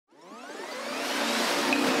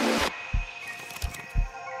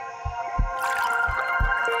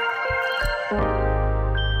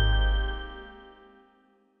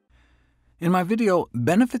In my video,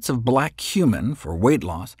 Benefits of Black Cumin for Weight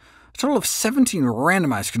Loss, a total of 17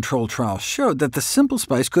 randomized controlled trials showed that the simple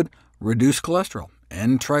spice could reduce cholesterol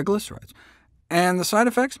and triglycerides. And the side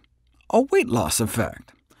effects? A weight loss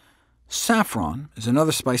effect. Saffron is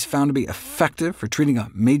another spice found to be effective for treating a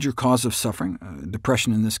major cause of suffering,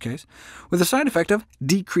 depression in this case, with the side effect of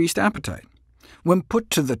decreased appetite. When put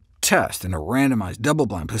to the test in a randomized,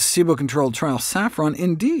 double-blind, placebo-controlled trial, saffron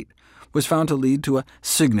indeed was found to lead to a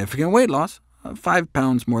significant weight loss, 5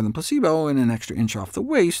 pounds more than placebo and an extra inch off the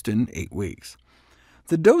waist in 8 weeks.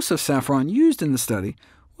 The dose of saffron used in the study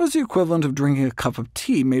was the equivalent of drinking a cup of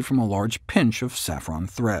tea made from a large pinch of saffron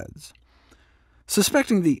threads.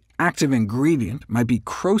 Suspecting the active ingredient might be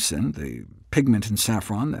crocin, the pigment in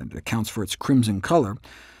saffron that accounts for its crimson color,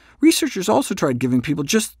 researchers also tried giving people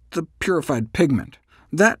just the purified pigment.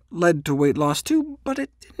 That led to weight loss too, but it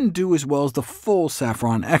didn't do as well as the full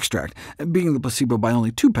saffron extract, beating the placebo by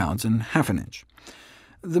only 2 pounds and half an inch.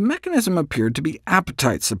 The mechanism appeared to be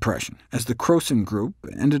appetite suppression, as the crocin group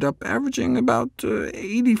ended up averaging about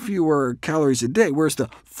 80 fewer calories a day, whereas the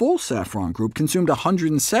full saffron group consumed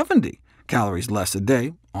 170 calories less a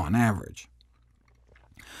day on average.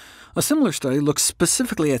 A similar study looked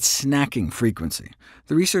specifically at snacking frequency.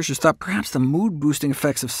 The researchers thought perhaps the mood-boosting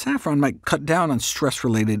effects of saffron might cut down on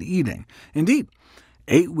stress-related eating. Indeed,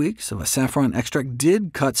 8 weeks of a saffron extract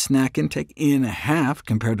did cut snack intake in half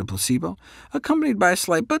compared to placebo, accompanied by a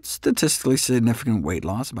slight but statistically significant weight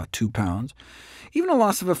loss, about 2 pounds. Even a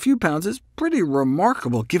loss of a few pounds is pretty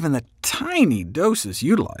remarkable given the tiny doses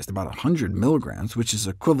utilized, about 100 milligrams, which is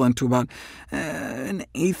equivalent to about an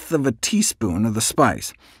eighth of a teaspoon of the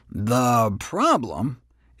spice. The problem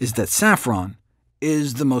is that saffron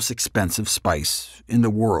is the most expensive spice in the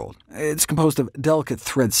world. It's composed of delicate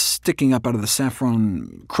threads sticking up out of the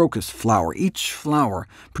saffron crocus flower. Each flower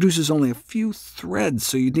produces only a few threads,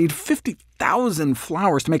 so you'd need 50,000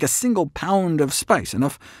 flowers to make a single pound of spice,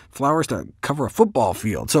 enough flowers to cover a football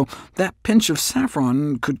field. So that pinch of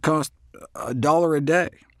saffron could cost $1 a day.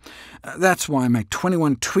 That's why my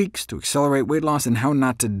 21 tweaks to accelerate weight loss and how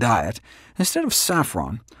not to diet. Instead of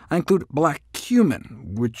saffron, I include black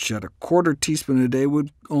cumin, which at a quarter teaspoon a day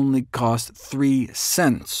would only cost 3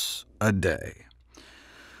 cents a day.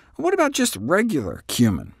 What about just regular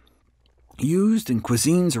cumin? Used in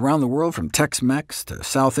cuisines around the world from Tex-Mex to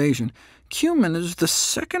South Asian, cumin is the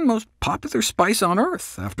second most popular spice on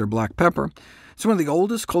Earth, after black pepper. It's one of the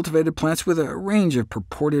oldest cultivated plants with a range of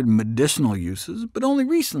purported medicinal uses, but only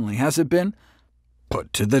recently has it been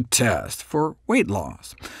put to the test for weight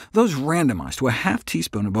loss. Those randomized to a half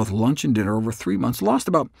teaspoon of both lunch and dinner over 3 months lost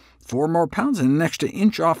about 4 more pounds and an extra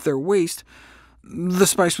inch off their waist. The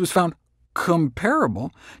spice was found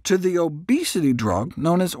comparable to the obesity drug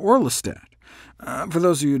known as orlistat. For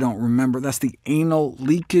those of you who don't remember, that's the anal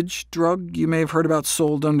leakage drug you may have heard about,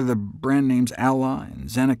 sold under the brand names Ally and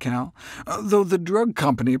Xenical, though the drug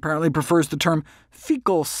company apparently prefers the term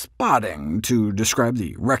fecal spotting to describe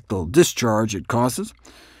the rectal discharge it causes.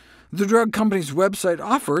 The drug company's website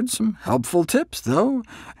offered some helpful tips, though.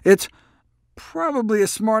 It's probably a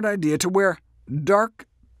smart idea to wear dark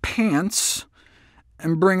pants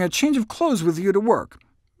and bring a change of clothes with you to work.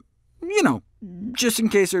 You know, just in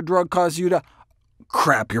case their drug causes you to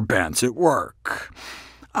crap your pants at work.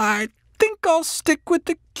 I think I'll stick with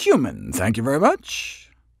the cumin. Thank you very much.